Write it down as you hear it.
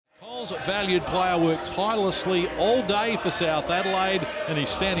Coles valued player worked tirelessly all day for South Adelaide, and he's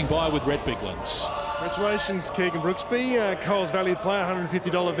standing by with Red Biglands. Congratulations, Keegan Brooksby. Coles valued player,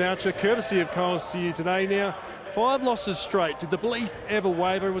 $150 voucher, courtesy of Coles to you today. Now, 5 losses straight. Did the belief ever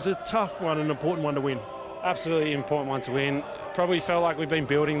waver? It was a tough one, an important one to win. Absolutely important one to win. Probably felt like we've been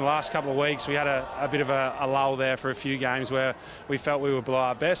building the last couple of weeks. We had a bit of a lull there for a few games where we felt we were below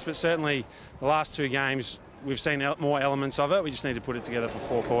our best, but certainly the last 2 games we've seen more elements of it. We just need to put it together for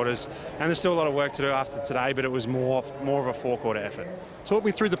 4 quarters, and there's still a lot of work to do after today, but it was more of a 4-quarter effort. Talk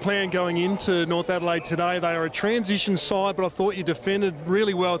me through the plan going into North Adelaide today. They are a transition side, but I thought you defended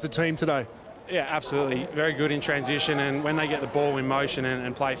really well as a team today. Yeah, absolutely. Very good in transition, and when they get the ball in motion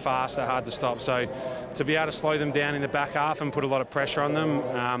and play fast, they're hard to stop. So to be able to slow them down in the back half and put a lot of pressure on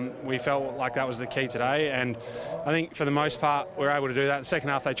them, we felt like that was the key today. And I think for the most part, we were able to do that. The second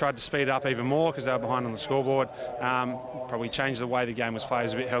half, they tried to speed it up even more because they were behind on the scoreboard. Probably changed the way the game was played. It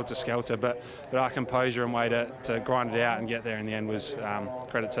was a bit helter-skelter, but our composure and way to grind it out and get there in the end was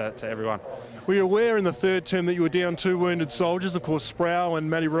credit to everyone. Were you aware in the third term that you were down 2 wounded soldiers, of course, Sproul and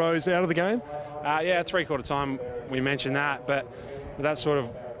Matty Rose, out of the game? Yeah, 3-quarter time we mentioned that, but that's sort of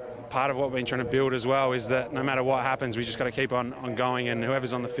part of what we've been trying to build as well, is that no matter what happens, we just got to keep on going, and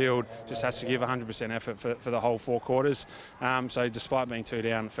whoever's on the field just has to give 100% effort for the whole 4 quarters. So despite being 2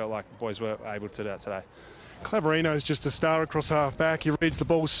 down, it felt like the boys were able to do that today. Claverino's just a star across half back. He reads the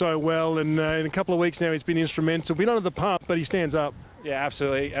ball so well, and in a couple of weeks now he's been instrumental. Been under the pump, but he stands up. Yeah,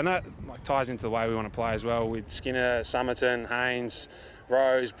 absolutely, and that ties into the way we want to play as well, with Skinner, Somerton, Haynes,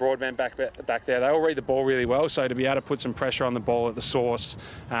 Rose, Broadbent back there. They all read the ball really well, so to be able to put some pressure on the ball at the source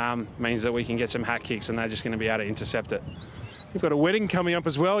means that we can get some hat kicks, and they're just going to be able to intercept it. You've got a wedding coming up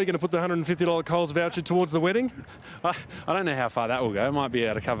as well. You're going to put the $150 Coles voucher towards the wedding? I don't know how far that will go. It might be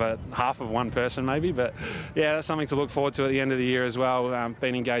able to cover half of one person maybe, but yeah, that's something to look forward to at the end of the year as well.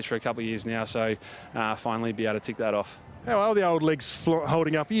 Been engaged for a couple of years now, so finally be able to tick that off. How are the old legs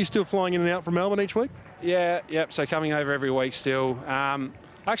holding up? Are you still flying in and out from Melbourne each week? Yeah, yep. So coming over every week still. I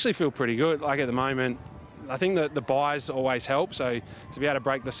actually feel pretty good. Like at the moment, I think that the buys always help. So to be able to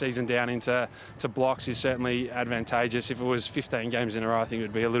break the season down into blocks is certainly advantageous. If it was 15 games in a row, I think it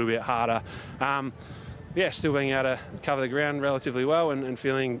would be a little bit harder. Yeah, still being able to cover the ground relatively well and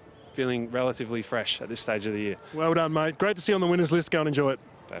feeling relatively fresh at this stage of the year. Well done, mate. Great to see you on the winners list. Go and enjoy it.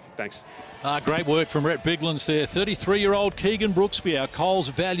 Perfect, thanks. Great work from Red Biglands there. 33-year-old Keegan Brooksby, our Coles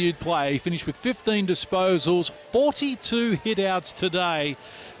valued play, finished with 15 disposals, 42 hitouts today,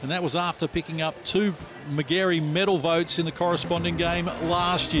 and that was after picking up 2 Magarey medal votes in the corresponding game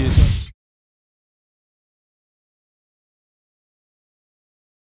last year. So